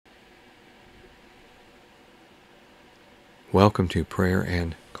Welcome to Prayer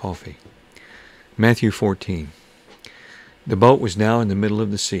and Coffee. Matthew 14. The boat was now in the middle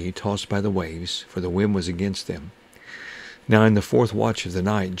of the sea, tossed by the waves, for the wind was against them. Now in the fourth watch of the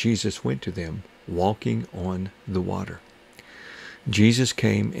night, Jesus went to them, walking on the water. Jesus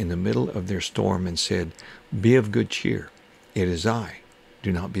came in the middle of their storm and said, "Be of good cheer. It is I.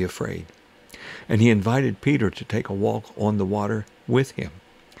 Do not be afraid." And he invited Peter to take a walk on the water with him.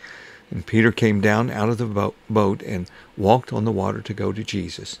 And Peter came down out of the boat and walked on the water to go to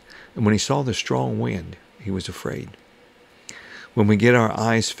Jesus. And when he saw the strong wind, he was afraid. When we get our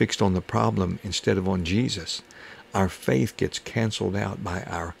eyes fixed on the problem instead of on Jesus, our faith gets canceled out by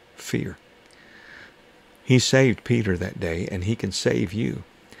our fear. He saved Peter that day, and he can save you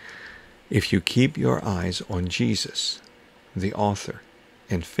if you keep your eyes on Jesus, the author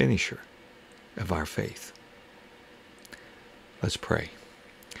and finisher of our faith. Let's pray.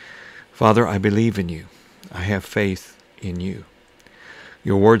 Father, I believe in you. I have faith in you.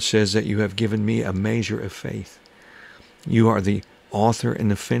 Your word says that you have given me a measure of faith. You are the author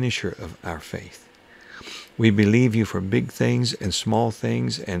and the finisher of our faith. We believe you for big things and small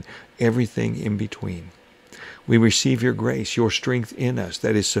things and everything in between. We receive your grace, your strength in us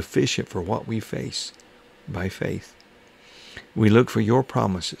that is sufficient for what we face by faith. We look for your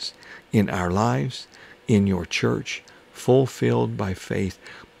promises in our lives, in your church, fulfilled by faith,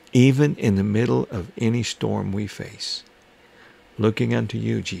 even in the middle of any storm we face. Looking unto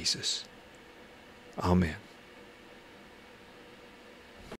you, Jesus. Amen.